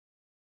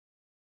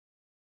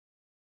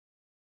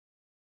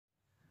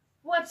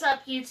What's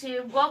up,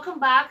 YouTube? Welcome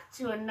back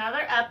to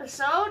another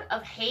episode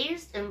of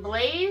Hazed and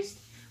Blazed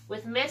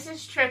with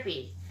Mrs.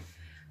 Trippy.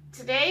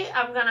 Today,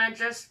 I'm gonna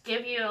just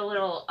give you a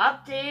little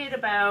update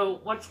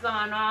about what's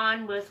going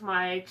on with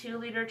my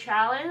 2-liter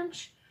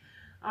challenge.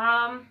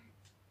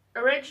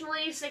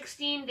 Originally,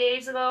 16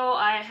 days ago,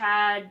 I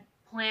had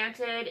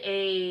planted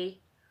a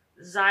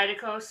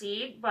Zydeco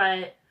seed,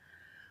 but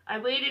I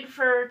waited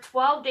for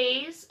 12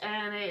 days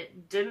and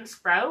it didn't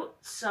sprout,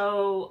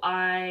 so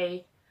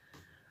I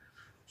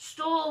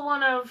stole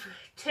one of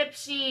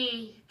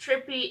Tipsy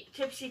Trippin'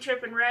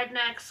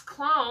 Redneck's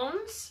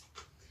clones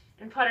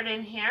and put it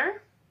in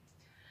here.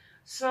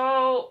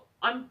 So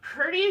I'm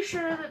pretty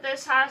sure that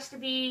this has to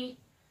be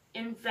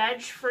in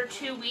veg for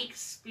 2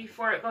 weeks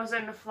before it goes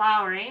into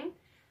flowering.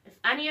 If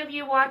any of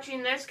you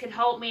watching this could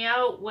help me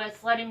out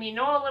with letting me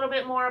know a little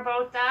bit more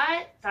about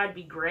that, that'd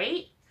be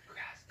great.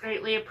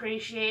 Greatly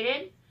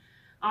appreciated.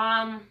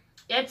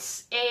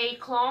 It's a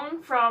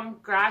clone from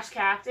Grass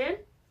Captain.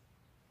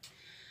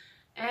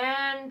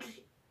 And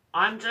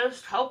I'm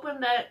just hoping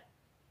that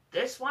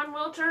this one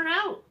will turn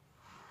out.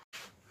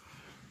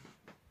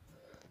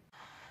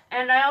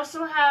 And I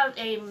also have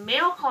a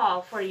mail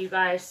call for you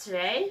guys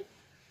today.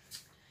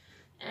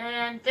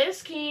 And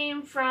this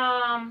came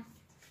from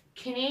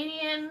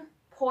Canadian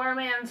Poor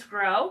Man's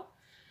Grow.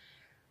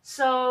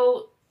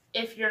 So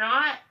if you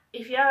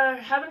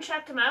haven't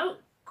checked them out,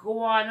 go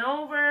on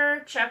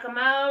over, check them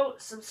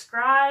out,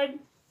 subscribe,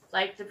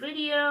 like the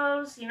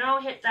videos,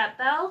 hit that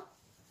bell.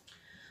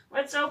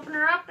 Let's open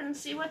her up and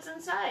see what's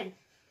inside.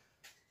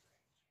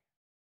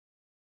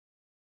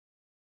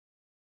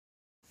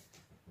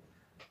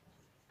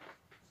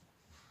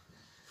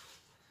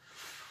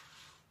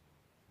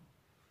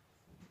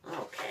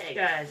 Okay,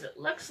 guys, it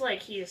looks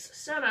like he's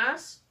sent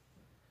us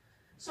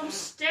some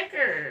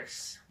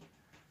stickers.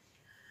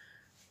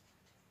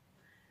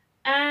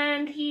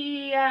 And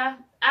he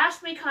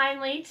asked me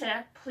kindly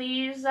to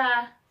please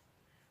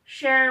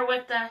share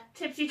with the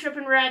Tipsy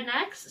Trippin'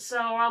 Rednecks, so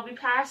I'll be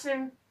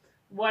passing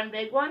one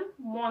big one,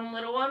 one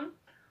little one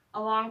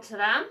along to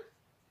them.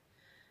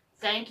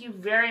 Thank you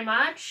very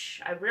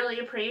much. I really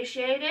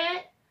appreciate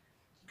it.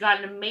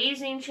 Got an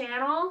amazing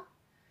channel.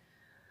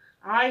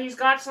 He's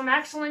got some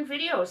excellent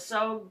videos,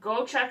 so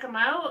go check him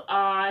out.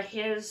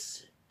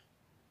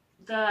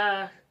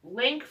 The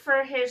link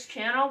for his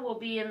channel will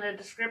be in the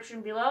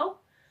description below.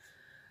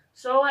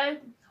 So I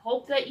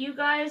hope that you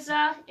guys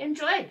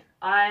enjoyed.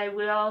 I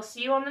will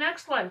see you on the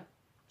next one.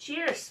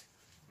 Cheers.